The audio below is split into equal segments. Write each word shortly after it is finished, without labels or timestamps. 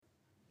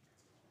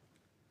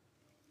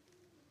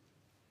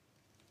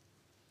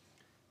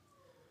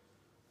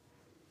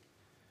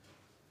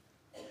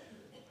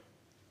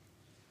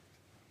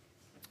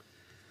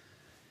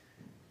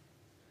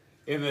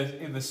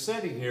in the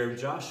setting here of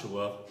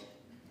Joshua,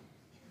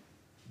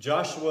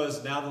 Joshua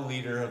is now the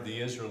leader of the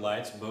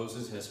Israelites.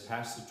 Moses has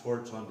passed the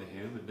torch on to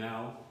him, and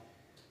now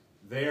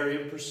they are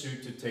in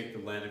pursuit to take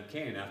the land of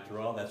Canaan. After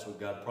all, that's what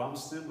God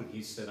promised them when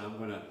he said,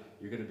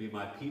 you're going to be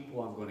my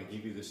people, I'm going to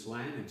give you this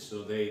land. And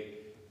so they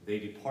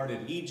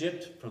departed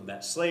Egypt from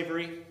that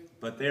slavery,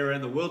 but they were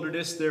in the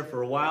wilderness there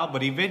for a while.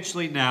 But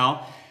eventually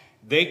now,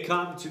 they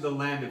come to the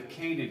land of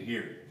Canaan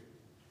here.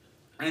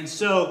 And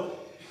so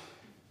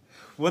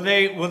when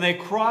they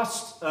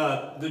crossed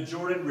the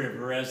Jordan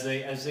River, as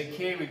they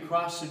came and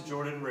crossed the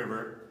Jordan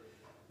River,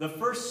 the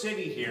first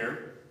city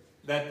here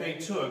that they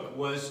took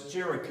was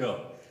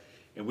Jericho.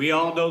 And we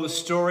all know the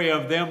story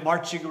of them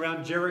marching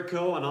around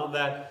Jericho,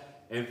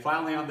 and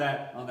finally on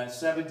that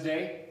seventh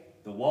day,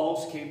 the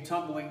walls came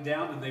tumbling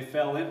down and they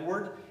fell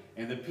inward,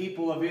 and the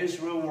people of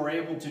Israel were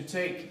able to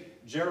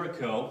take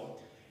Jericho.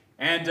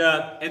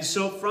 And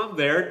so from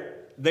there,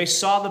 they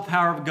saw the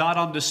power of God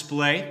on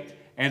display.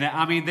 And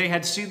I mean, they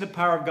had seen the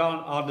power of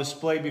God on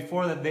display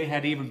before that they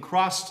had even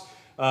crossed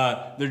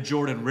the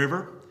Jordan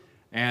River.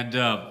 And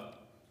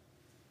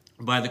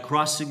by the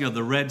crossing of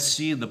the Red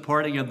Sea and the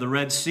parting of the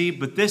Red Sea.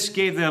 But this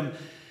gave them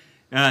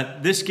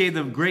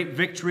great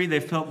victory. They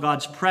felt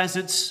God's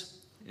presence,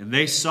 and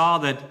they saw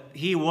that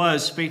he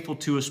was faithful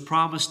to his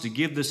promise to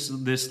give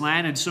this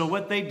land. And so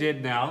what they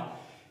did now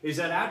is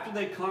that after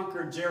they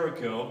conquered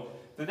Jericho,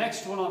 the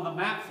next one on the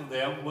map for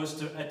them was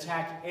to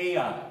attack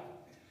Ai.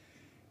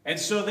 And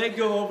so they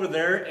go over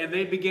there and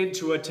they begin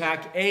to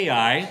attack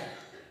Ai,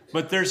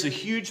 but there's a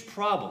huge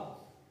problem.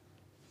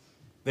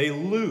 They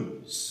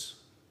lose.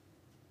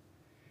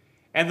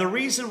 And the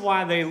reason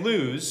why they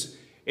lose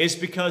is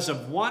because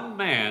of one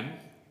man,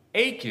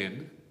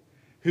 Achan,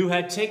 who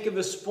had taken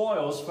the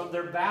spoils from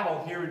their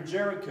battle here in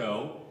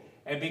Jericho,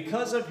 and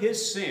because of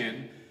his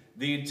sin,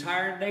 the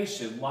entire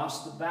nation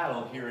lost the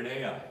battle here at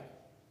Ai.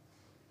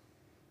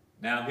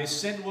 Now, his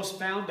sin was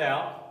found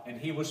out, and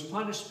he was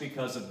punished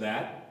because of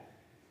that.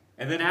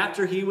 And then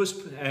after he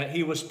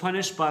was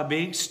punished by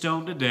being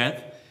stoned to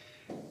death,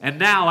 and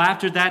now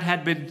after that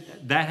had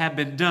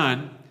been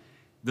done,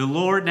 the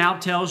Lord now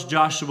tells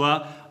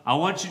Joshua, I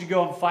want you to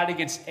go and fight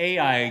against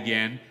Ai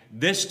again.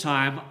 This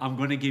time, I'm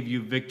going to give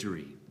you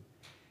victory.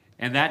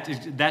 And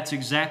that's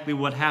exactly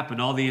what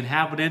happened. All the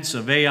inhabitants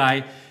of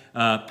Ai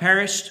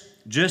perished,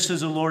 just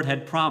as the Lord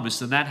had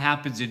promised. And that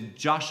happens in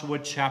Joshua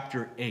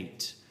chapter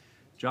 8.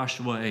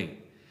 Joshua 8.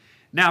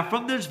 Now,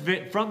 from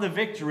the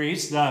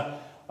victories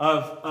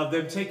of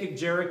them taking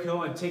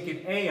Jericho and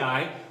taking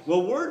Ai,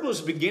 well, word was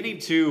beginning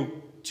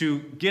to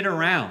get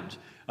around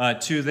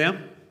to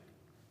them.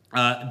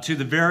 To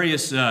the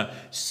various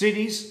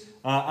cities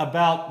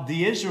about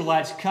the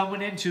Israelites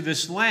coming into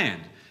this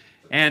land.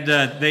 And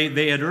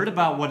they had heard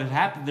about what had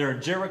happened there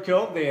in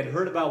Jericho. They had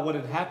heard about what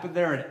had happened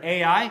there in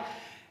Ai.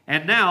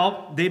 And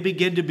now they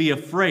begin to be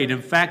afraid.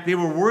 In fact, they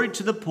were worried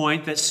to the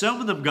point that some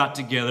of them got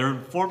together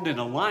and formed an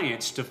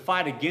alliance to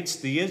fight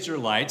against the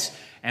Israelites.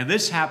 And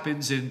this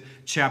happens in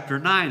chapter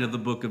 9 of the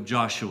book of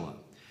Joshua.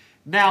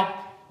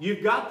 Now,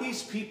 you've got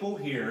these people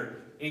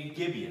here in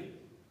Gibeon,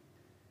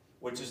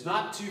 which is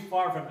not too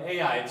far from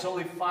Ai. It's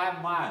only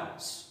 5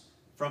 miles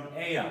from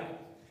Ai.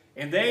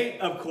 And they,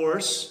 of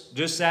course,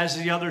 just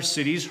as the other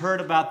cities,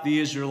 heard about the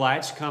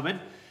Israelites coming.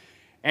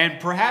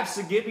 And perhaps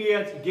the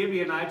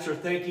Gibeonites are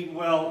thinking,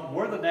 well,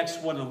 we're the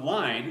next one in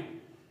line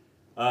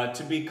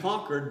to be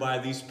conquered by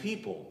these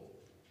people.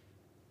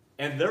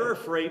 And they're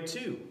afraid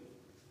too.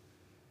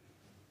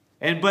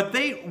 But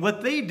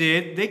what they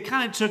did, they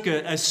kind of took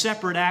a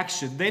separate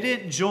action. They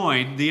didn't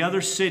join the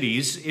other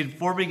cities in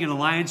forming an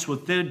alliance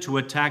with them to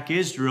attack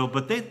Israel,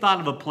 but they thought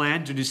of a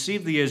plan to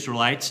deceive the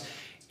Israelites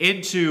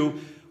into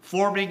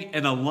forming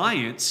an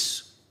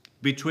alliance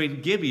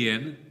between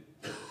Gibeon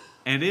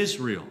and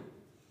Israel.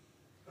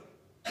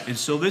 And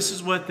so this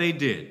is what they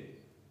did.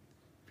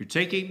 If you're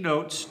taking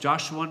notes,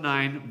 Joshua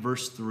 9,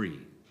 verse 3.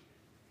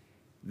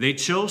 They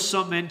chose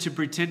some men to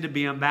pretend to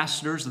be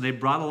ambassadors, and they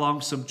brought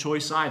along some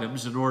choice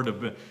items in order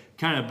to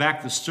kind of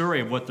back the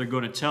story of what they're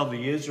going to tell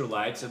the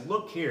Israelites. And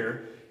look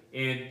here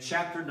in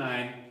chapter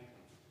 9,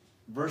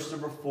 verse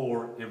number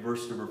 4 and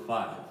verse number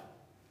 5.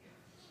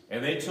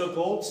 And they took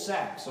old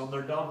sacks on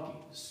their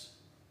donkeys,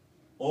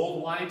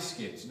 old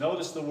wineskins.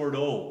 Notice the word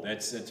old.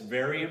 That's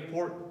very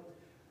important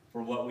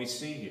for what we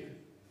see here.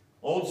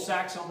 Old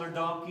sacks on their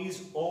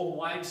donkeys, old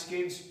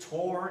wineskins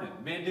torn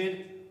and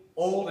mended,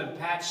 old and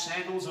patched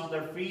sandals on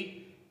their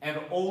feet, and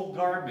old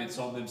garments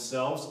on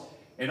themselves,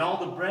 and all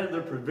the bread of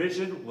their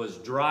provision was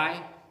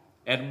dry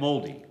and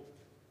moldy.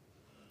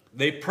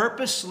 They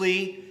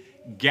purposely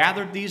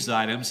gathered these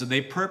items, and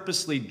they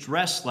purposely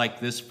dressed like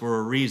this for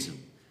a reason.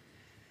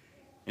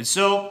 And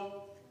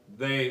so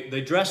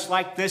they dress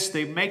like this.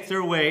 They make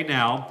their way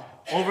now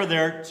over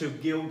there to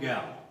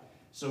Gilgal.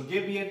 So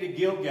Gibeon to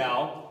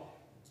Gilgal,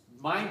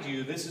 mind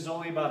you, this is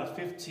only about a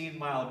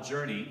 15-mile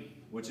journey,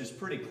 which is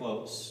pretty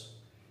close.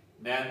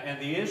 And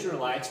the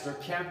Israelites, they're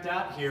camped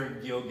out here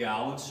in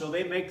Gilgal, and so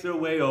they make their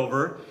way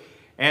over,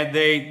 and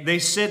they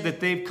said that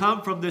they've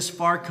come from this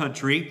far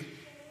country,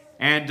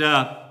 and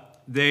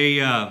they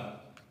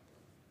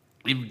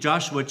in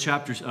Joshua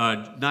chapter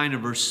 9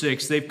 and verse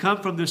 6, they've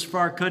come from this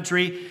far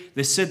country.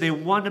 They said they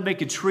wanted to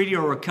make a treaty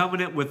or a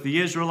covenant with the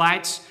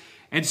Israelites.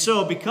 And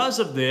so because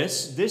of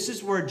this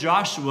is where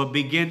Joshua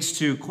begins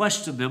to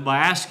question them by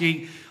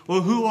asking,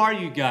 well, who are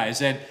you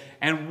guys?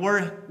 And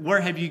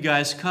where have you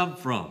guys come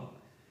from?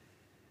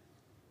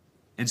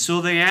 And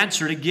so they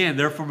answered again,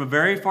 they're from a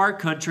very far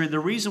country. And the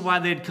reason why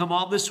they had come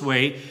all this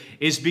way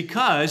is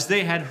because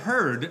they had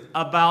heard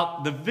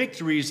about the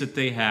victories that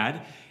they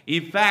had.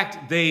 In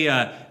fact, they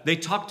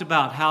talked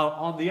about how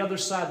on the other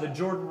side of the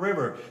Jordan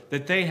River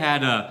that they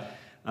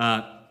had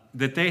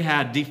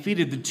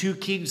defeated the two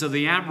kings of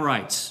the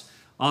Amorites.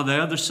 On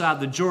the other side of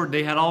the Jordan,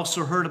 they had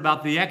also heard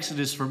about the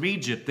Exodus from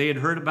Egypt. They had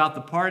heard about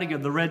the parting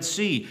of the Red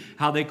Sea,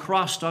 how they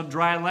crossed on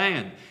dry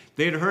land.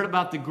 They had heard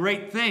about the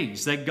great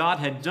things that God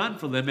had done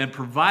for them and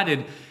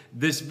provided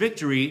this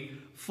victory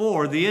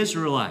for the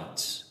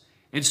Israelites.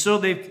 And so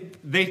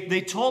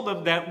they told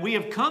them that we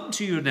have come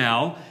to you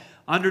now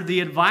under the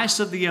advice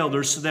of the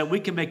elders so that we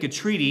can make a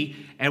treaty,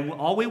 and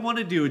all we want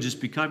to do is just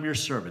become your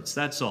servants.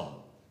 That's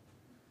all.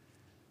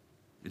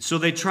 And so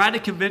they try to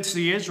convince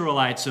the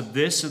Israelites of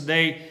this,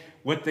 and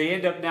what they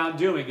end up now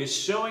doing is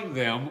showing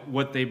them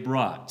what they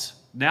brought.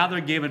 Now they're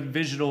given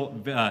visual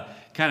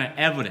kind of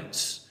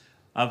evidence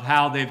of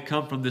how they've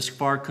come from this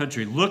far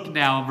country. Look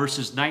now in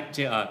verses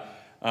 19,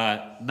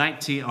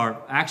 or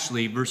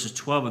actually verses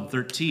 12 and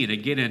 13,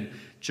 again in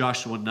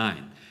Joshua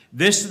 9.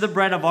 This is the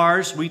bread of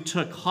ours we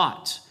took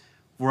hot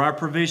for our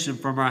provision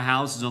from our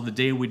houses on the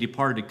day we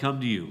departed to come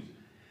to you.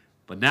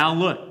 But now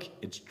look,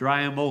 it's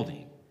dry and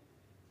moldy.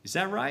 Is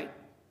that right?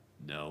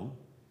 No.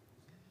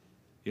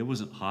 It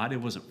wasn't hot.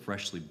 It wasn't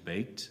freshly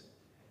baked.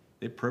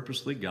 They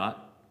purposely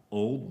got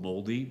old,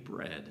 moldy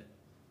bread.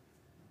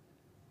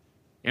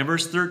 In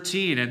verse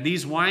 13, and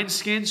these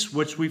wineskins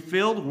which we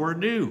filled were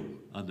new.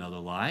 Another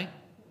lie.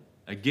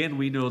 Again,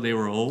 we know they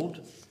were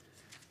old.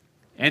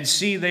 And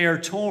see, they are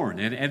torn.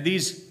 And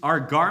these,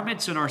 our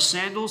garments and our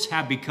sandals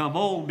have become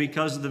old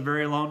because of the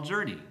very long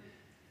journey.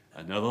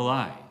 Another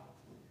lie.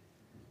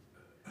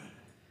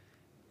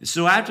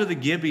 So after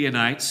the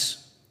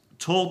Gibeonites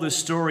told this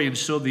story and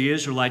showed the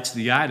Israelites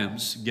the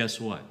items, guess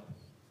what?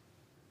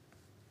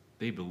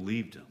 They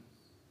believed them.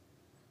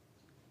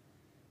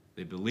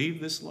 They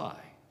believed this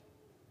lie.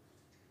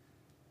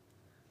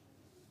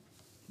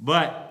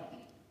 But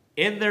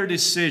in their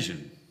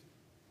decision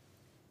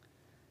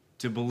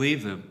to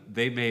believe them,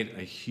 they made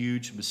a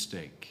huge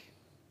mistake.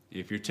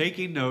 If you're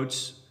taking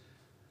notes,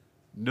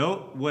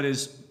 note what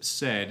is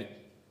said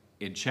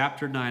in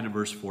chapter 9 and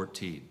verse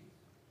 14.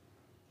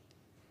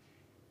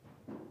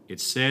 It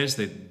says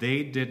that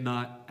they did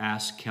not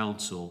ask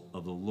counsel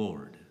of the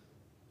Lord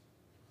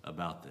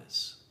about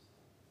this.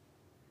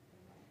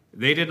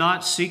 They did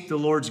not seek the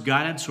Lord's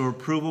guidance or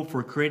approval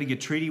for creating a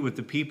treaty with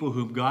the people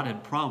whom God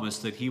had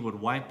promised that he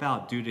would wipe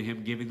out due to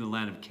him giving the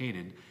land of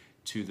Canaan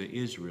to the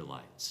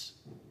Israelites.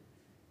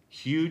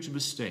 Huge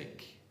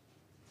mistake.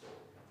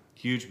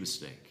 Huge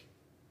mistake.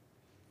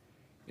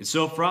 And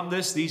so from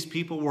this, these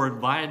people were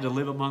invited to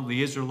live among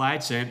the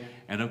Israelites, and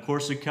of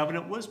course a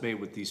covenant was made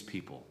with these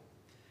people.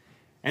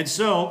 And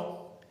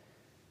so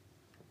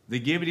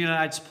the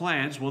Gibeonites'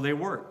 plans, well, they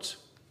worked.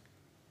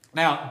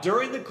 Now,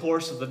 during the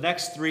course of the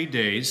next 3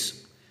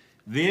 days,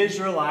 the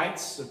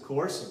Israelites, of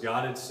course,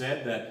 God had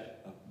said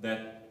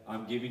that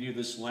I'm giving you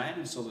this land,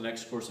 and so the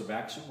next course of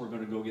action, we're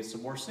going to go get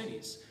some more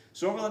cities.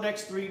 So over the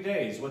next 3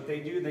 days, what they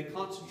do, they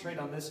concentrate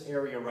on this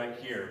area right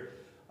here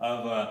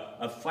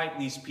of fighting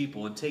these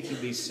people and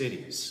taking these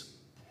cities.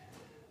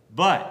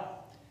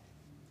 But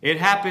it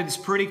happens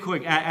pretty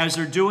quick. As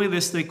they're doing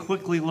this, they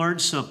quickly learn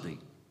something.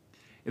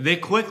 They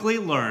quickly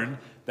learn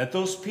that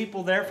those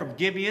people there from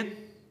Gibeon,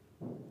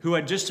 who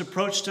had just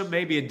approached him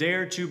maybe a day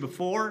or two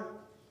before,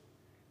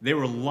 they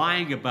were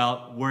lying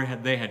about where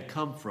they had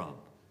come from.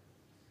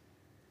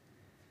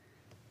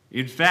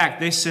 In fact,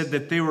 they said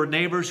that they were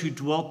neighbors who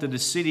dwelt in a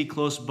city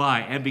close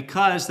by. And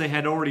because they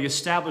had already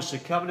established a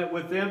covenant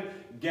with them,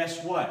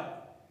 guess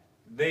what?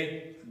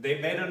 They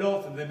made an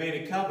oath and they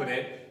made a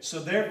covenant, so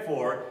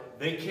therefore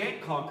they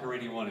can't conquer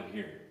anyone in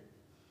here.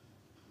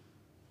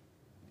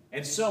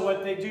 And so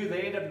what they do,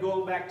 they end up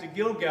going back to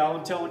Gilgal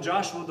and telling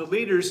Joshua and the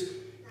leaders,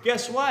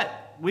 guess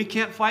what? We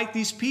can't fight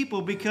these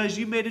people because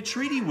you made a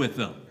treaty with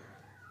them.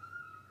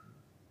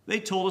 They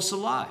told us a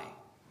lie.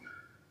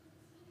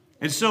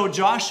 And so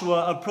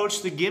Joshua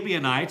approached the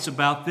Gibeonites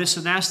about this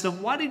and asked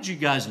them, why did you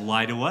guys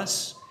lie to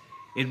us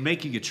in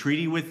making a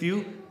treaty with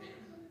you?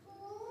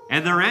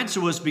 And their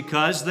answer was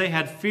because they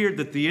had feared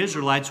that the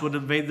Israelites would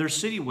invade their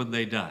city when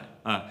they died,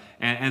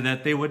 and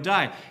that they would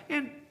die.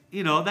 And,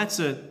 you know, that's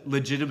a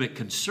legitimate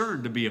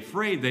concern to be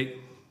afraid that,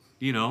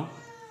 you know,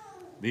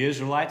 the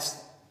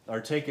Israelites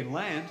are taking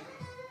land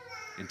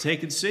and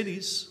taking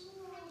cities.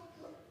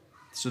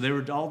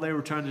 So all they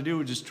were trying to do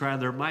was just try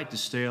their might to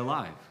stay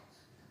alive.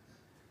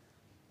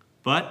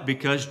 But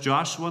because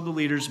Joshua and the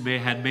leaders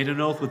had made an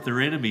oath with their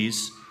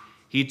enemies,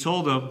 he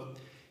told them,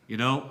 you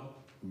know,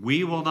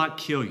 we will not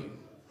kill you.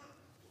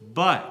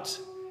 But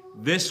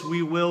this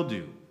we will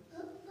do.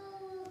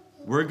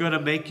 We're going to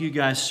make you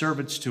guys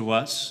servants to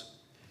us.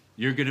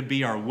 you're going to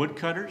be our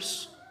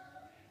woodcutters,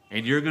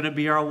 and you're going to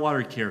be our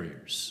water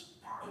carriers.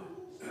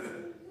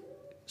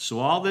 So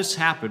all this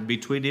happened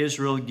between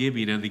Israel and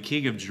Gibeon, and the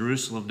king of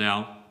Jerusalem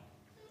now,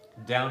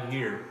 down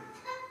here,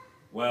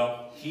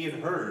 well, he had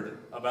heard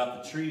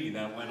about the treaty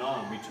that went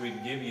on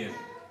between Gibeon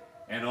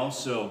and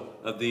also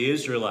of the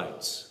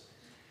Israelites.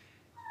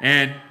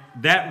 And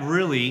that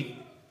really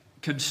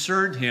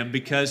concerned him,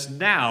 because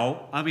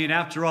now, I mean,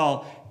 after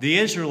all, the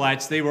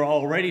Israelites, they were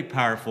already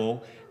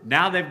powerful.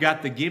 Now they've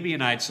got the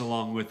Gibeonites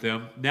along with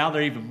them. Now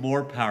they're even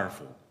more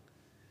powerful.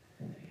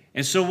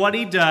 And so what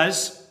he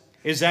does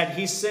is that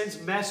he sends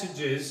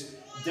messages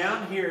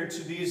down here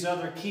to these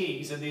other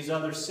kings and these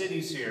other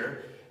cities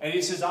here. And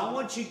he says, I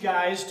want you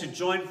guys to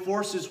join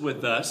forces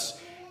with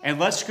us, and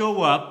let's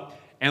go up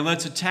and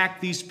let's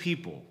attack these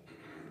people.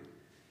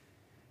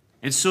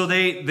 And so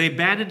they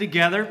banded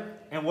together,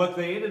 and what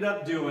they ended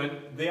up doing,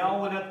 they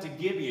all went up to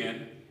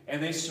Gibeon,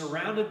 and they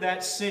surrounded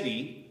that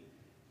city,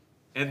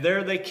 and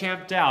there they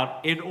camped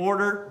out in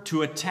order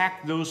to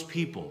attack those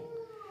people.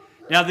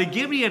 Now the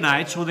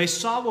Gibeonites, when they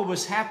saw what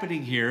was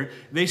happening here,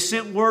 they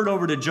sent word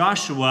over to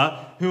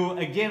Joshua, who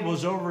again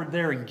was over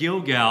there in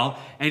Gilgal,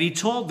 and he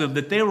told them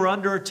that they were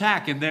under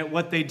attack, and that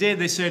what they did,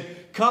 they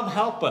said, come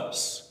help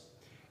us.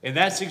 And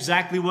that's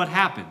exactly what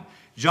happened.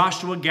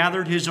 Joshua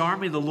gathered his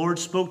army, and the Lord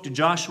spoke to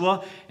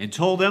Joshua and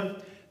told him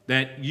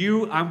that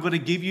I'm going to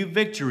give you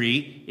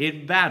victory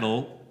in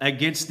battle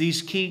against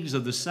these kings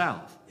of the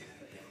south.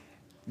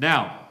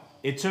 Now,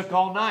 it took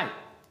all night.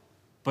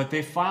 But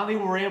they finally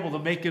were able to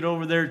make it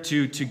over there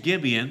to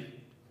Gibeon,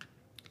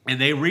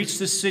 and they reached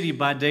the city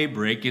by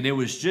daybreak, and it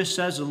was just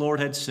as the Lord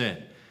had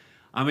said.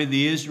 I mean,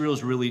 the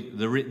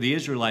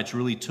Israelites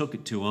really took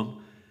it to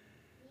them.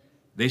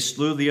 They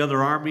slew the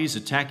other armies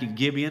attacking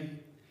Gibeon,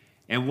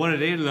 and what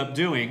it ended up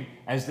doing,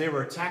 as they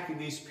were attacking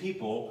these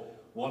people,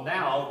 well,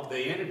 now the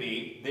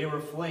enemy, they were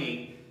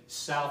fleeing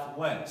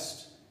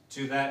southwest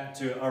to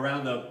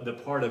around the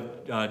part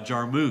of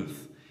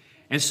Jarmuth.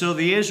 And so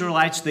the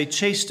Israelites, they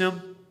chased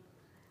them,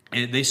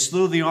 and they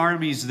slew the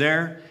armies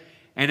there.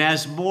 And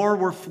as more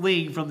were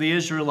fleeing from the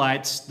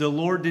Israelites, the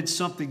Lord did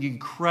something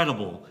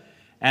incredible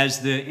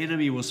as the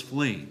enemy was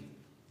fleeing.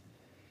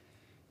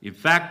 In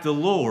fact, the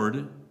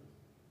Lord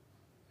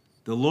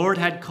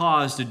had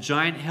caused a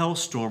giant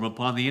hailstorm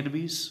upon the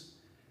enemies,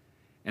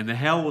 and the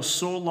hail was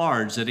so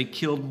large that it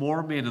killed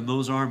more men in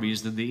those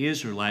armies than the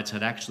Israelites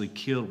had actually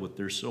killed with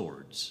their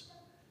swords.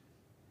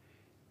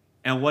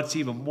 And what's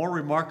even more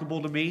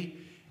remarkable to me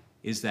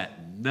is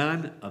that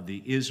none of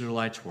the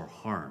Israelites were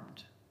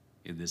harmed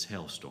in this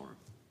hailstorm.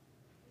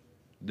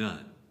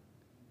 None.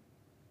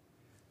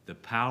 The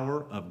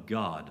power of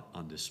God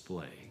on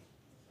display.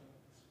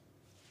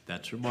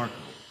 That's remarkable.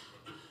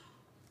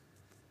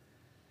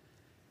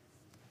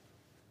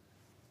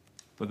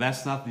 But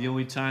that's not the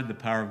only time the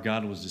power of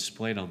God was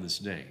displayed on this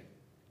day.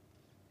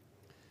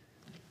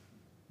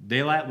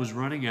 Daylight was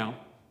running out.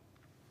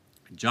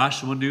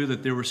 Joshua knew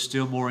that there were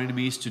still more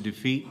enemies to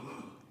defeat.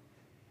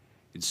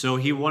 And so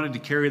he wanted to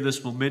carry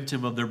this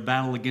momentum of their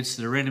battle against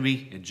their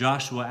enemy. And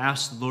Joshua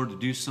asked the Lord to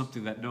do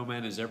something that no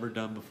man has ever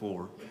done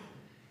before.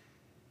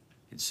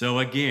 And so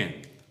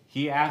again,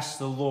 he asked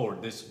the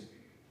Lord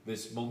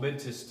this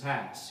momentous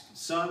task.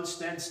 Sun,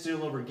 stand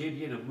still over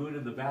Gibeon, and moon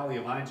in the valley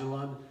of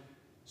Ajalon.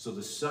 So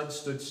the sun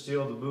stood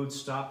still, the moon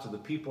stopped, and the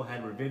people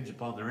had revenge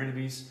upon their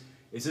enemies.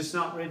 Is this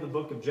not read in the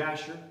book of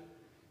Jasher?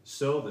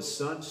 So the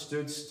sun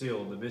stood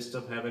still in the midst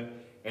of heaven,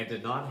 and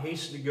did not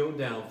hasten to go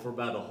down for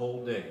about a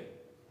whole day.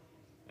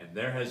 And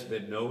there has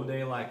been no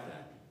day like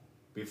that,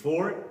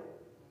 before it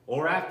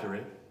or after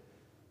it,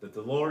 that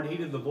the Lord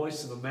heeded the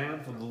voice of a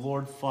man, from the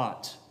Lord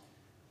fought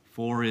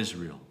for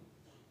Israel.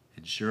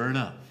 And sure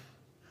enough,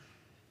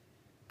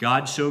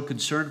 God showed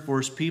concern for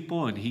his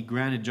people, and he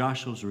granted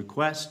Joshua's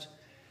request.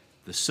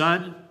 The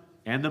sun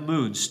and the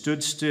moon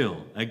stood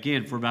still,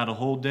 again, for about a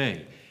whole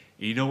day.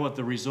 And you know what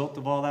the result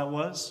of all that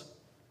was?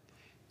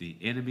 The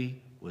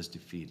enemy was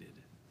defeated.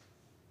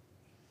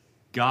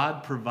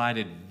 God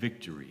provided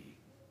victory,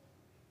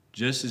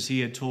 just as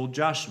he had told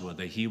Joshua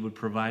that he would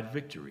provide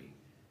victory.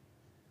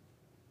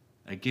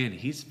 Again,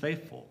 he's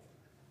faithful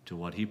to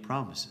what he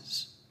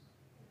promises.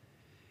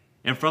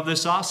 And from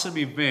this awesome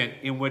event,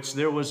 in which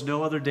there was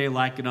no other day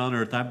like it on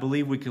earth, I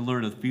believe we can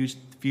learn a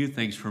few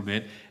things from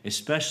it,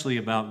 especially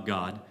about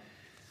God.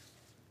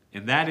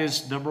 And that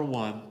is, number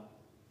one,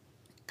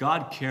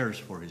 God cares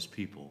for his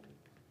people.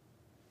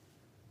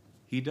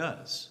 He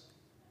does.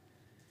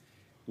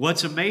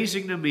 What's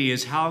amazing to me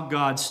is how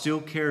God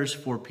still cares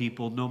for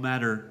people no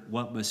matter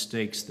what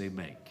mistakes they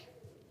make.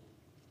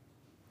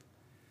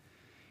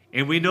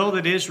 And we know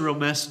that Israel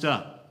messed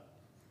up.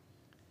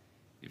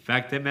 In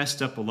fact, they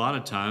messed up a lot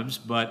of times,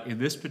 but in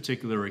this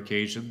particular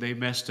occasion, they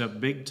messed up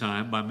big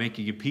time by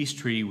making a peace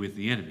treaty with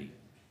the enemy.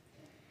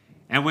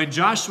 And when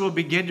Joshua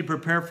began to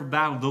prepare for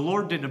battle, the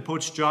Lord didn't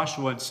approach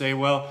Joshua and say,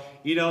 well,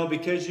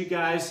 because you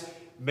guys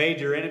made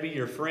your enemy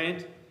your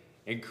friend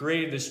and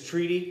created this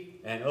treaty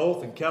and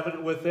oath and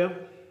covenant with them,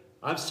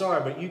 I'm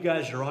sorry, but you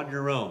guys are on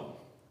your own.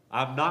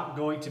 I'm not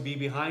going to be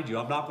behind you.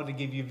 I'm not going to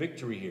give you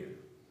victory here.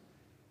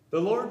 The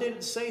Lord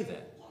didn't say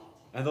that.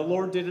 And the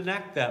Lord didn't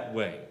act that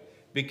way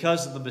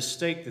because of the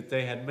mistake that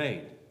they had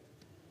made.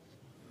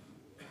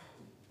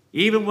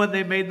 Even when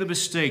they made the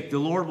mistake, the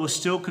Lord was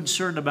still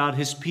concerned about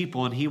his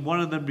people, and he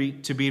wanted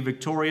them to be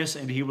victorious,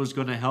 and he was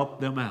going to help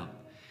them out.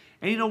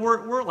 And you know,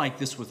 we're like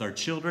this with our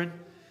children.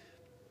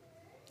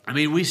 I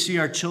mean, we see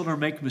our children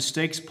make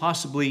mistakes,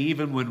 possibly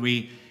even when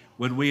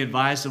we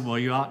advise them, well,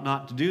 you ought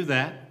not to do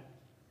that.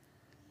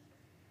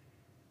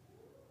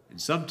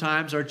 And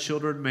sometimes our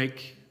children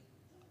make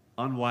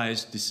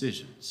unwise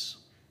decisions.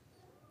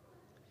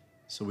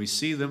 So we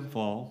see them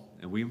fall,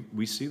 and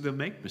we see them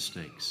make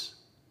mistakes.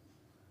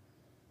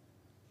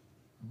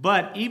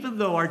 But even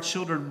though our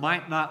children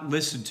might not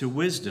listen to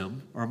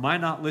wisdom or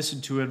might not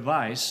listen to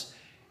advice,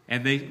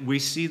 and we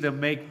see them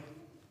make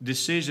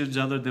decisions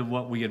other than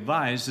what we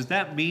advise, does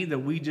that mean that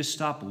we just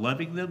stop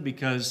loving them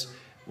because,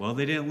 well,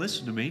 they didn't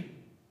listen to me?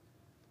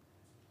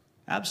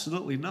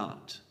 Absolutely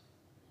not.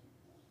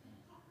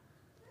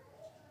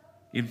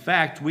 In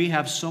fact, we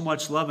have so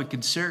much love and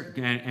concern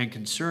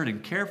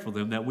and care for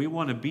them that we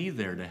want to be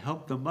there to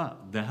help them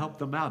up, to help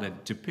them out,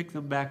 and to pick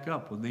them back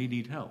up when they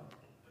need help.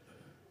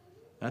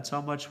 That's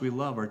how much we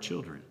love our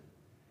children.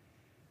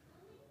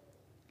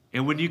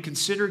 And when you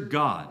consider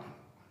God,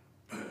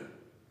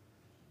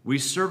 we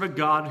serve a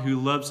God who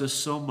loves us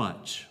so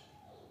much.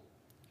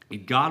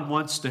 And God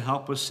wants to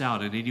help us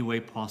out in any way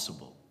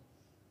possible.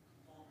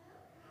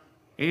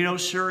 And you know,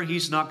 sure,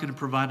 he's not going to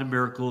provide a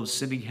miracle of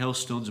sending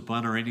hailstones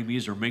upon our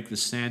enemies or make the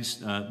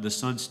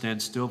sun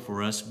stand still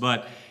for us.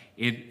 But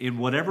in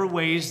whatever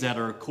ways that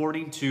are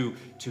according to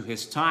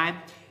his time,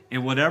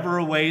 in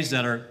whatever ways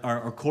that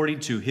are according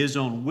to his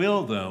own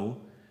will, though,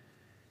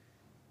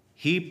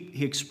 he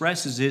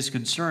expresses his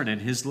concern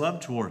and his love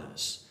toward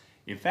us.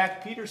 In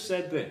fact, Peter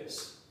said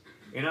this,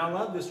 and I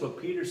love this,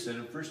 what Peter said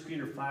in 1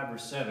 Peter 5,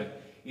 verse 7.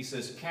 He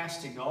says,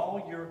 casting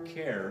all your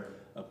care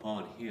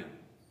upon him.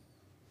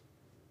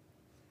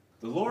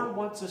 The Lord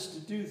wants us to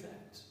do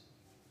that.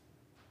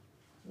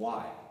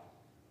 Why?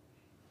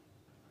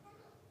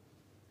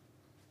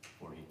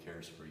 For he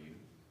cares for you.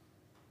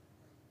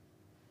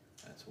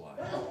 That's why.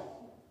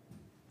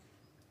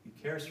 He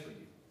cares for you.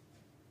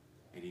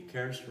 And he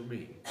cares for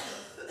me.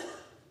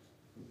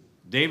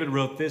 David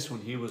wrote this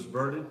when he was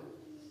burdened.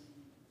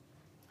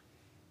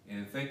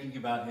 And thinking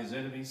about his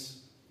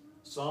enemies,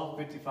 Psalm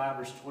 55,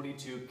 verse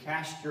 22,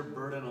 cast your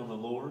burden on the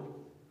Lord,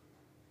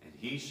 and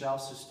he shall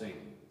sustain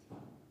you.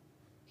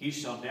 He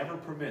shall never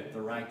permit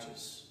the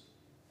righteous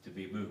to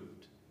be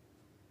moved.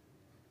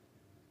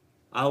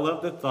 I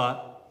love the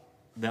thought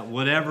that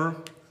whatever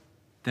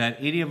that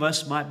any of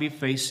us might be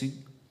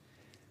facing,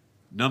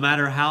 no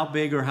matter how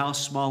big or how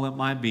small it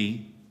might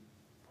be,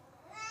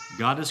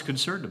 God is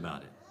concerned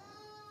about it.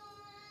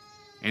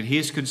 And he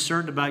is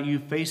concerned about you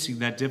facing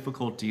that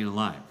difficulty in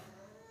life.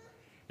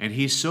 And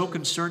he's so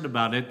concerned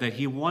about it that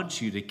he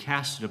wants you to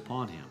cast it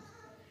upon him.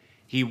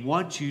 He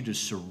wants you to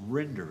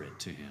surrender it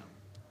to him.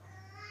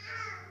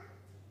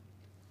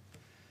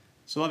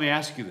 So let me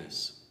ask you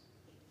this.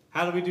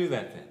 How do we do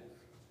that then?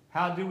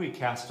 How do we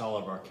cast all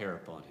of our care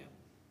upon him?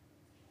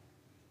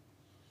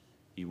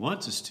 He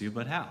wants us to,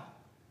 but how?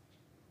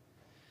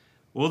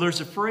 Well,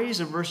 there's a phrase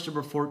in verse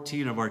number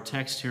 14 of our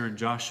text here in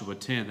Joshua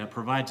 10 that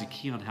provides a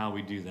key on how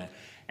we do that.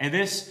 And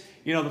this,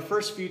 you know, the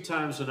first few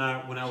times when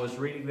I was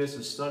reading this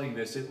and studying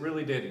this, it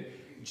really didn't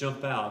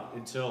jump out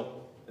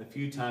until a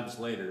few times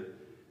later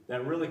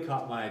that really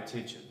caught my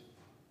attention.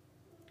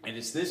 And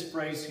it's this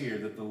phrase here,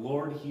 that the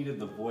Lord heeded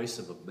the voice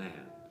of a man.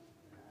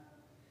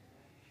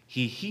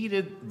 He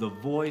heeded the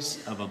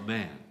voice of a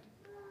man.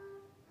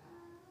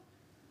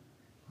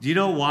 Do you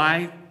know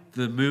why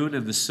the moon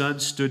and the sun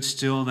stood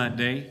still on that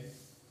day?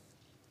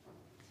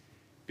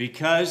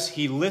 Because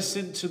he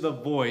listened to the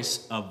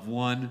voice of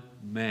one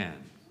man.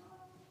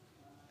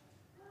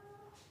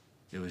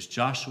 It was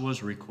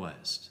Joshua's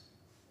request.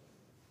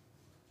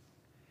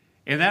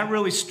 And that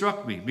really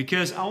struck me,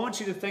 because I want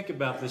you to think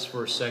about this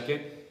for a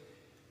second.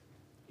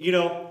 You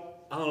know,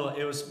 I don't know,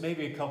 it was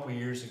maybe a couple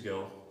years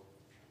ago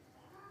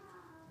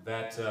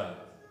that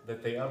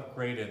they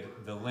upgraded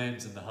the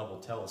lens in the Hubble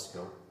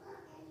telescope.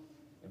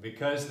 And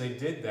because they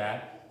did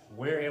that,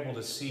 we're able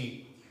to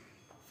see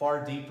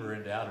far deeper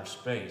into outer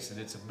space. And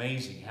it's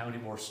amazing how many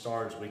more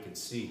stars we can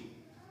see.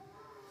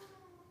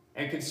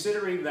 And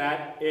considering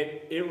that,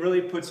 it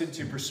really puts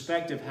into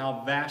perspective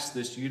how vast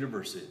this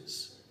universe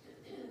is.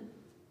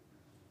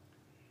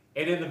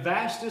 And in the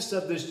vastness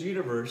of this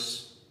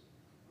universe,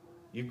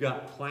 you've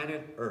got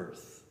planet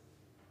Earth.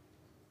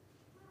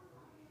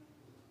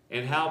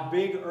 And how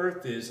big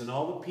Earth is and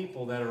all the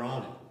people that are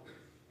on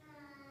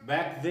it.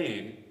 Back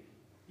then,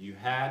 you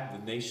had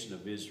the nation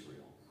of Israel.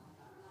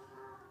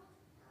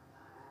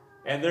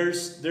 And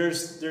there's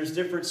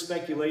different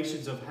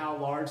speculations of how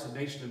large the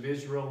nation of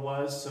Israel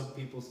was. Some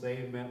people say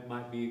it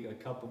might be a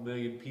couple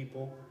million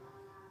people.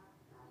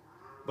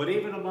 But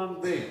even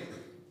among them,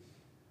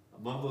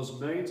 among those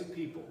millions of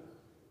people,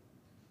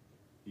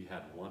 you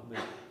had one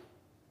man.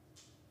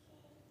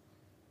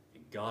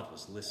 And God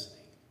was listening.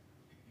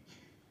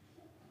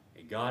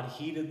 And God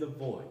heeded the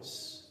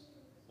voice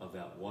of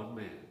that one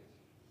man.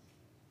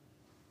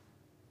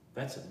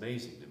 That's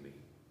amazing to me.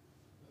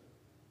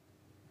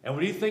 And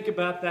when you think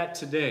about that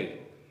today,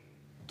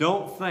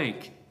 don't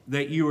think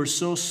that you are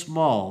so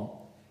small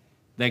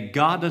that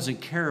God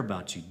doesn't care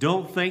about you.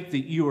 Don't think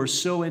that you are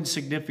so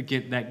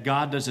insignificant that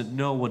God doesn't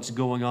know what's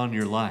going on in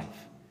your life.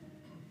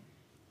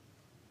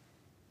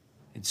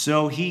 And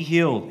so he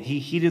healed. He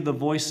heeded the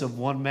voice of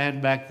one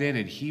man back then,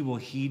 and he will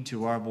heed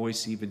to our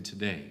voice even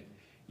today.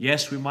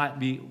 Yes, we might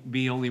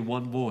be only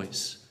one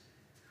voice,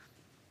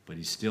 but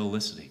he's still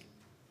listening.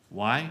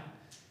 Why?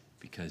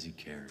 Because he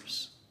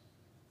cares.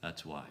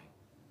 That's why.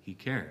 He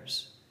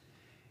cares.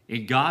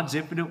 In God's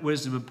infinite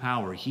wisdom and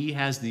power, he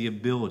has the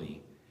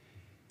ability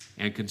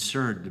and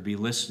concern to be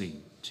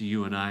listening to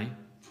you and I.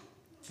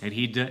 And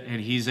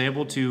he's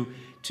able to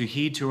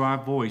heed to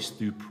our voice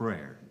through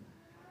prayer.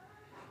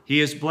 He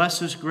has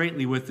blessed us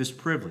greatly with this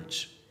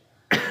privilege.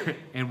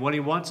 And what he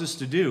wants us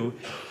to do,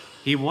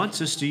 he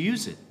wants us to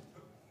use it.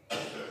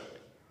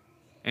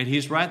 And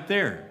he's right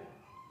there,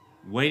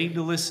 waiting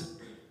to listen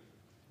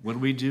when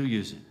we do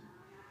use it.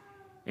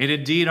 And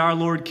indeed, our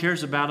Lord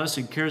cares about us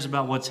and cares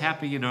about what's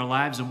happening in our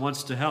lives and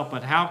wants to help.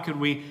 But how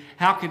can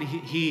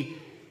he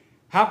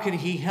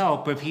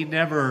help if he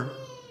never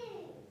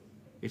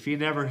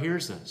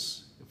hears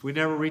us, if we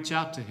never reach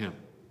out to him?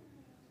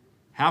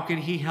 How can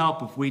he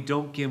help if we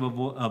don't give him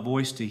a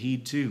voice to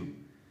heed to?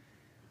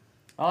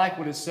 I like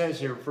what it says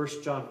here, 1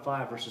 John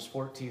 5, verses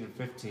 14 and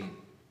 15.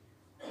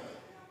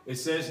 It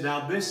says,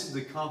 now this is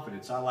the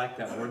confidence. I like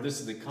that word. This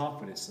is the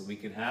confidence that we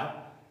can have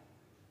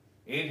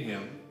in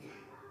him,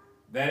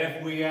 that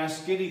if we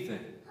ask anything,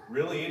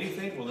 really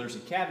anything, well, there's a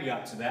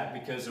caveat to that,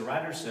 because the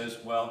writer says,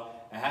 well,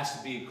 it has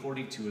to be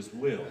according to his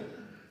will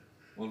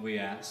when we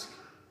ask.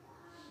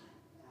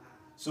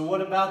 So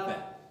what about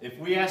that? If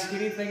we ask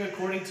anything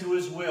according to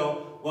his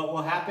will, what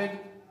will happen?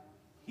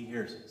 He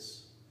hears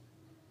us.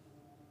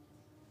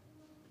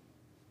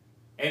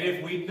 And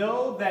if we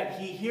know that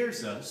he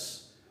hears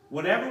us,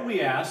 whatever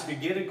we ask,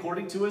 again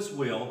according to his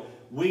will,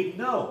 we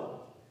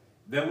know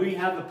that we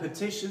have the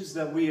petitions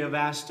that we have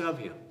asked of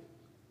him.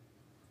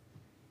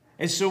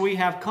 And so we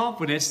have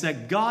confidence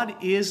that God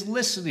is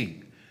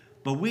listening.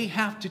 But we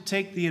have to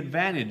take the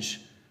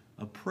advantage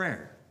of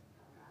prayer.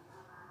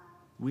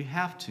 We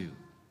have to.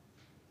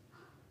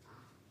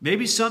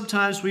 Maybe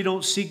sometimes we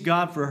don't seek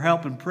God for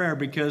help in prayer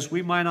because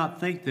we might not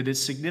think that it's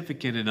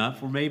significant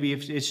enough, or maybe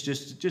it's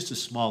just a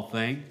small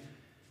thing.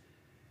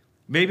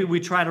 Maybe we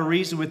try to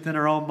reason within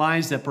our own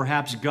minds that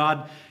perhaps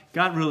God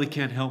really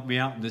can't help me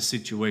out in this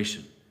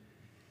situation.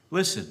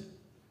 Listen,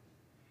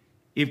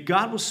 if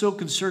God was so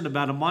concerned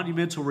about a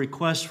monumental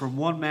request from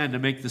one man to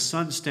make the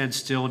sun stand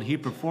still and he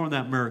performed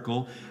that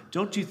miracle,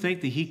 don't you think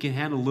that he can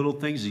handle little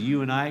things that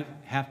you and I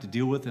have to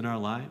deal with in our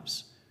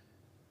lives?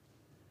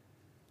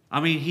 I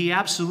mean, he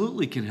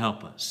absolutely can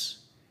help us,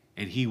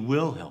 and he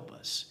will help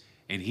us,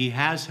 and he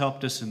has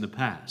helped us in the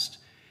past.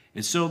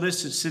 And so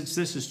since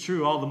this is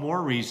true, all the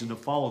more reason to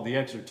follow the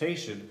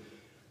exhortation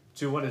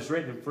to what is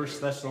written in 1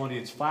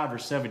 Thessalonians 5 or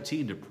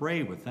 17, to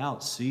pray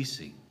without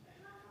ceasing.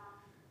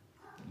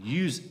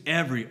 Use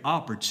every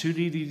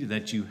opportunity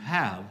that you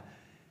have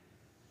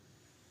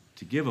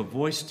to give a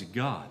voice to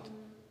God.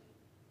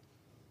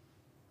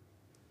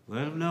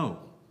 Let him know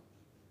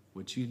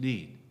what you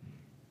need.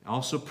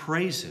 Also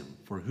praise him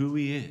for who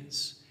he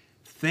is.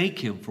 Thank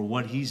him for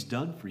what he's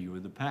done for you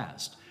in the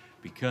past,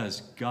 because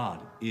God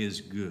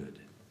is good.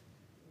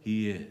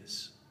 He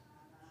is.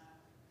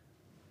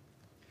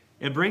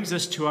 It brings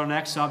us to our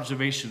next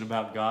observation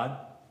about God.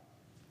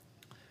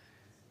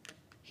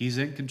 He's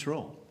in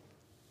control.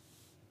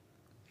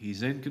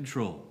 He's in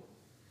control.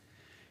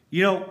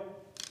 You know,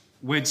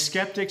 when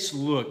skeptics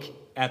look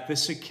at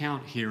this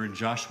account here in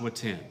Joshua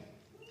 10,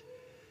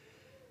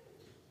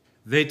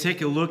 they take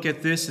a look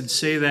at this and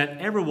say that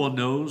everyone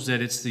knows that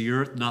it's the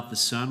earth, not the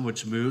sun,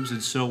 which moves,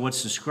 and so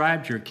what's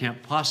described here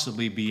can't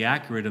possibly be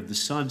accurate of the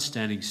sun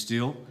standing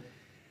still.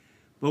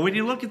 But when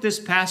you look at this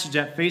passage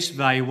at face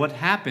value, what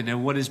happened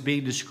and what is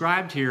being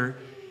described here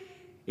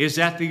is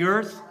that the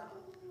earth,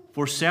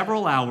 for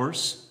several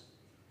hours,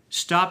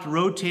 stopped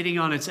rotating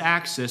on its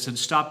axis and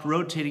stopped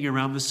rotating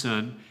around the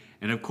sun.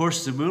 And of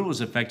course, the moon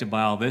was affected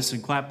by all this,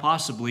 and quite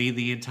possibly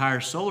the entire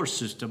solar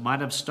system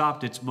might have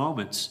stopped its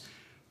moments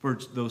for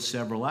those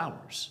several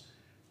hours.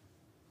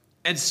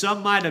 And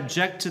some might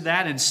object to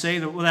that and say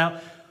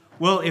that,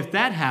 well, if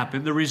that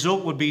happened, the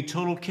result would be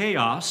total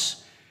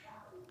chaos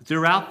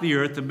throughout the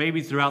earth and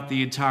maybe throughout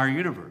the entire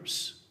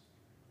universe.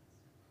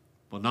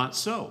 Well, not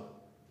so.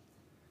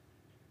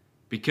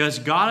 Because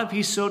God, if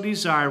he so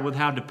desired, would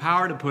have the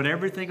power to put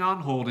everything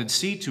on hold and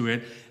see to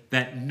it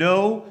that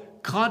no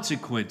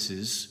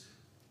consequences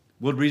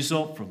would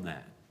result from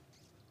that.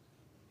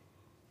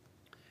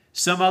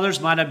 Some others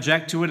might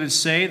object to it and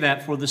say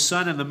that for the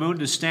sun and the moon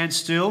to stand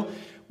still,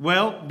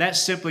 well,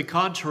 that's simply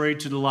contrary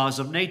to the laws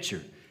of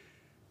nature.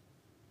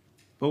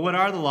 But what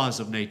are the laws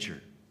of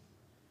nature?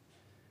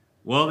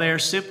 Well, they are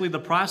simply the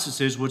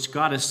processes which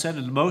God has set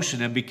in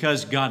motion, and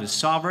because God is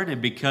sovereign,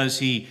 and because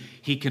he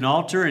can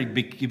alter, and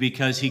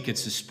because he can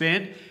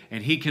suspend,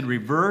 and he can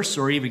reverse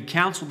or even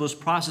cancel those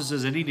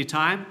processes at any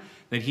time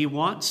that he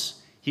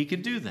wants, He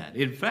can do that.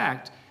 In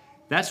fact,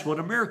 that's what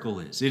a miracle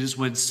is. It is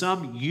when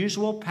some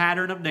usual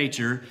pattern of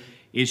nature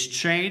is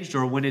changed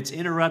or when it's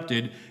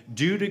interrupted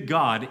due to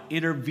God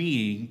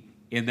intervening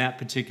in that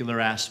particular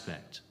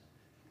aspect.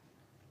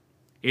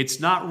 It's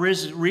not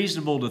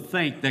reasonable to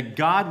think that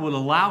God would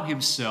allow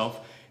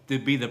himself to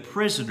be the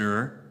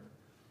prisoner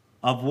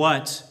of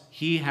what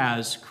he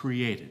has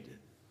created.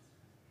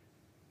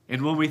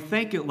 And when we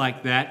think it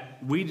like that,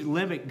 we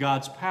limit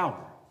God's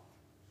power.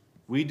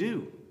 We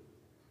do.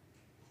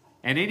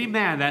 And any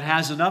man that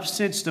has enough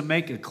sense to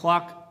make a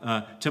clock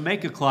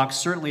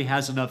certainly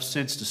has enough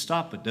sense to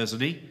stop it,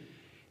 doesn't he?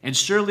 And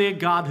surely a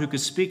God who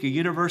could speak a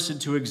universe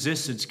into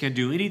existence can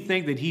do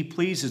anything that he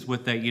pleases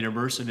with that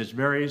universe and its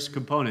various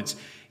components.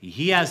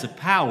 He has the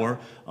power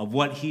of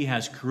what he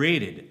has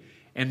created,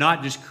 and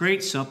not just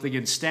create something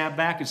and stand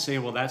back and say,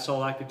 well, that's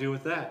all I can do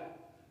with that.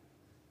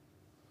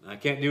 I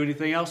can't do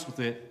anything else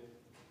with it.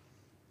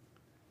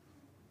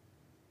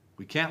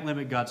 We can't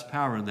limit God's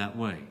power in that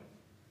way.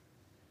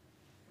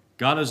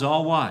 God is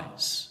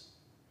all-wise,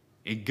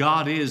 and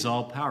God is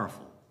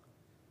all-powerful.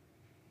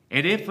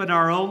 And if in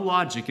our own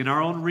logic, in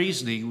our own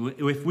reasoning,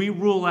 if we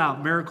rule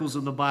out miracles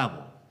in the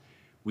Bible,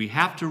 we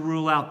have to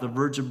rule out the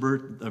virgin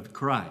birth of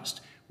Christ.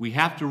 We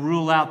have to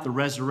rule out the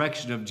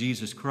resurrection of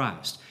Jesus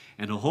Christ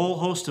and a whole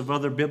host of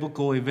other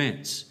biblical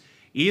events.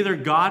 Either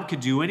God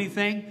could do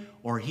anything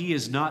or he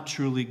is not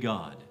truly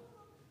God.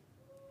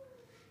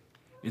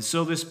 And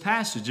so this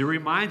passage, it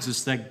reminds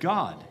us that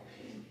God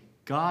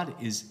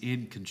is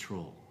in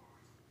control.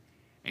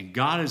 And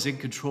God is in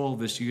control of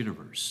this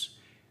universe.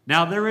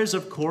 Now, there is,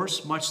 of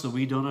course, much that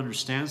we don't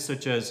understand,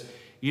 such as,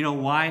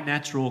 why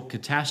natural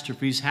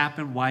catastrophes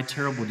happen, why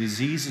terrible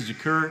diseases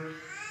occur.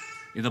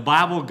 In the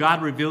Bible,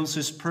 God reveals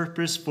his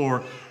purpose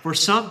for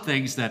some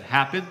things that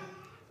happen,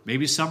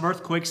 maybe some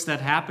earthquakes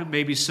that happen,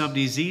 maybe some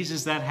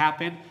diseases that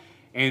happen,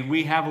 and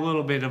we have a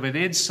little bit of an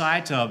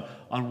insight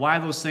on why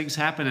those things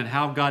happen and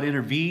how God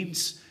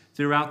intervenes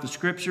throughout the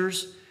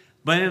Scriptures.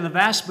 But in the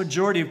vast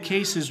majority of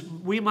cases,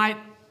 we might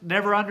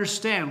never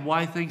understand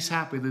why things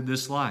happen in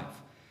this life.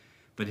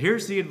 But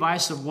here's the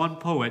advice of one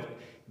poet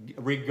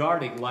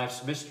regarding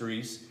life's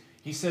mysteries.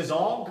 He says,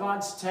 all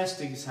God's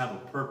testings have a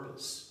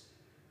purpose.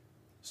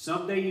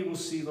 Someday you will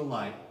see the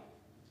light.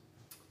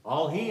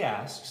 All he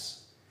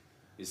asks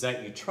is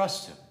that you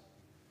trust him.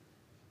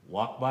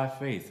 Walk by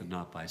faith and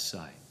not by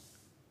sight.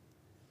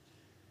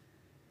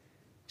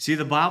 See,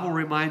 the Bible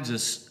reminds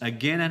us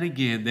again and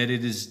again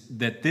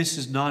that this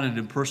is not an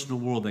impersonal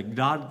world, that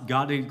God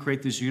didn't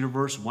create this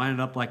universe, wind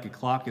it up like a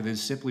clock, and then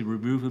simply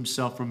remove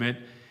himself from it.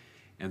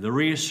 And the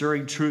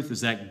reassuring truth is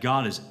that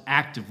God is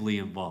actively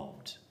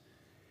involved.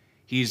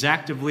 He's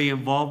actively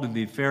involved in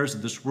the affairs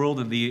of this world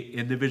and the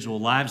individual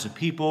lives of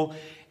people.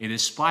 And in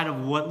spite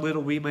of what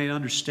little we may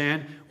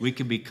understand, we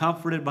can be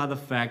comforted by the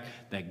fact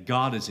that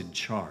God is in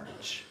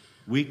charge.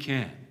 We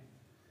can.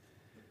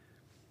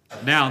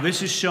 Now,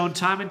 this is shown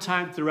time and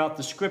time throughout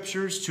the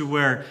Scriptures to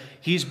where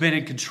he's been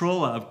in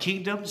control of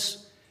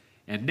kingdoms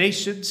and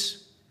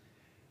nations.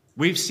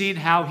 We've seen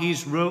how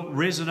he's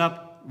risen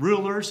up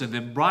rulers and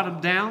then brought them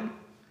down.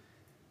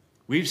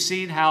 We've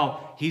seen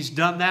how he's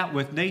done that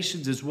with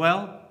nations as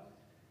well.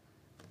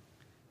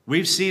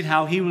 We've seen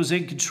how he was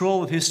in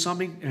control of his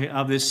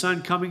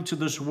son coming to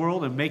this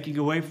world and making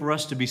a way for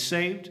us to be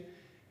saved.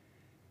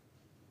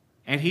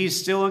 And he's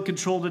still in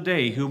control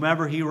today,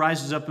 whomever he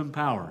rises up in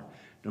power.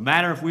 No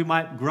matter if we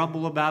might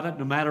grumble about it,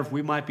 no matter if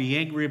we might be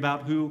angry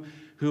about who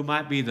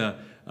might be the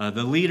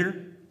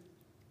leader,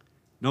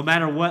 no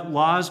matter what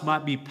laws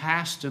might be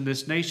passed in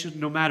this nation,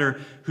 no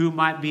matter who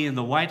might be in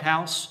the White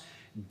House,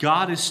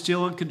 God is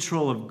still in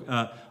control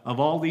of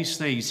all these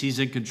things. He's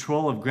in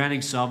control of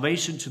granting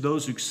salvation to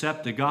those who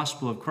accept the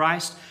gospel of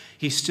Christ.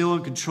 He's still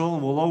in control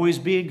and will always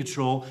be in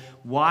control.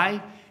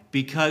 Why?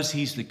 Because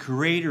he's the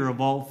creator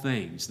of all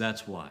things.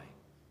 That's why.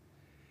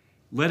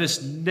 Let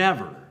us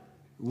never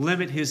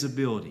limit his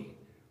ability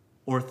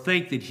or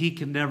think that he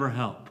can never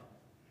help.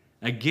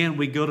 Again,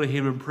 we go to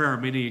him in prayer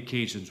on many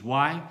occasions.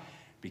 Why?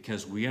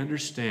 Because we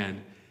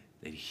understand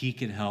that he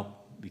can help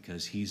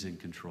because he's in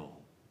control.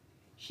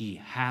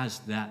 He has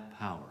that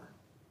power.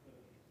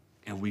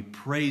 And we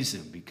praise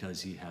him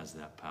because he has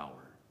that power.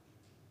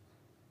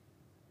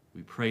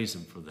 We praise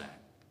him for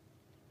that.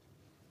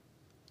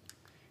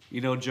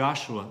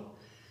 Joshua,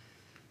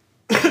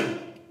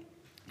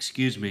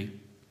 excuse me,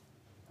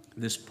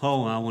 this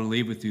poem I want to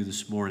leave with you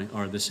this morning,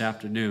 or this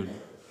afternoon,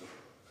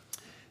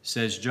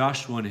 says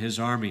Joshua and his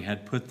army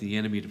had put the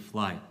enemy to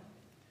flight.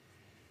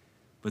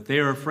 But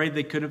they were afraid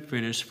they couldn't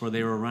finish, for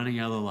they were running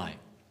out of the light.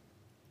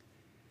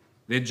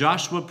 Then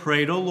Joshua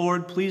prayed, "O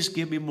Lord, please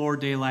give me more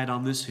daylight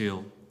on this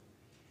hill."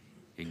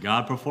 And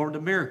God performed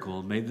a miracle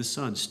and made the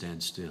sun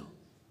stand still.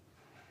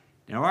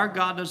 Now our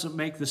God doesn't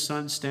make the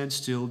sun stand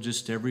still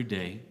just every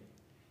day.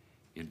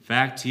 In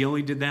fact, he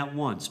only did that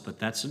once, but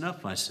that's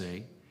enough, I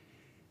say,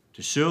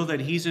 to show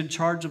that he's in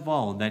charge of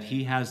all and that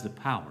he has the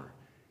power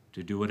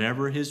to do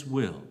whatever his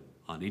will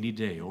on any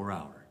day or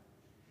hour.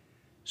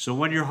 So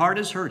when your heart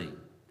is hurting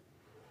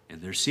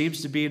and there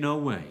seems to be no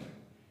way,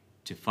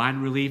 to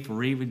find relief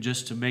or even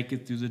just to make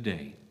it through the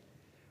day.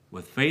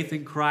 With faith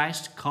in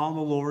Christ, call on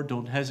the Lord,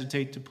 don't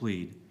hesitate to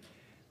plead.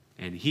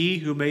 And he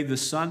who made the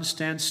sun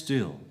stand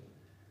still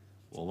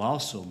will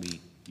also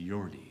meet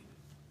your need.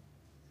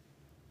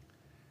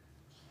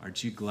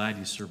 Aren't you glad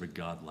you serve a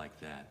God like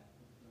that?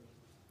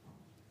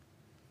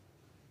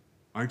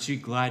 Aren't you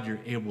glad you're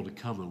able to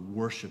come and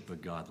worship a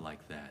God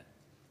like that?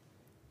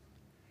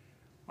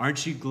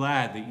 Aren't you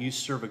glad that you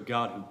serve a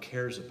God who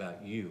cares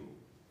about you?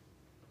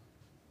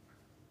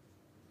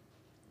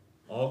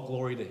 All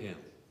glory to him.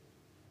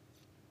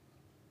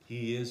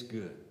 He is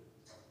good,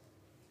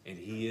 and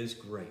he is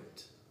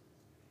great,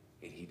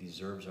 and he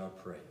deserves our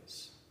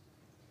praise.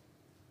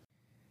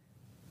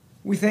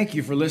 We thank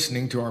you for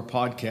listening to our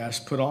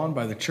podcast put on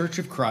by the Church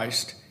of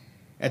Christ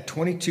at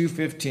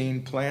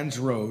 2215 Plans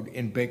Road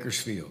in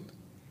Bakersfield.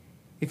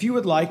 If you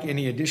would like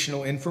any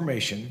additional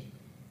information,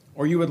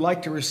 or you would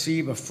like to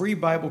receive a free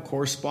Bible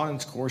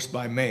correspondence course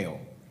by mail,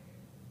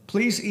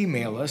 please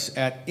email us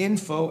at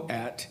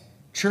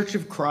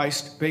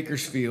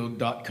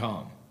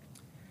info@churchofchristbakersfield.com.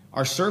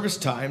 Our service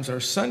times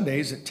are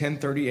Sundays at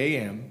 10:30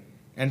 a.m.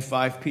 and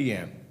 5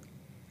 p.m.,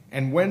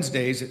 and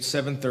Wednesdays at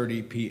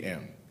 7:30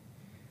 p.m.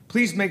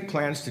 Please make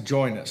plans to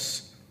join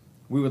us.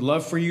 We would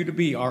love for you to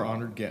be our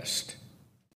honored guest.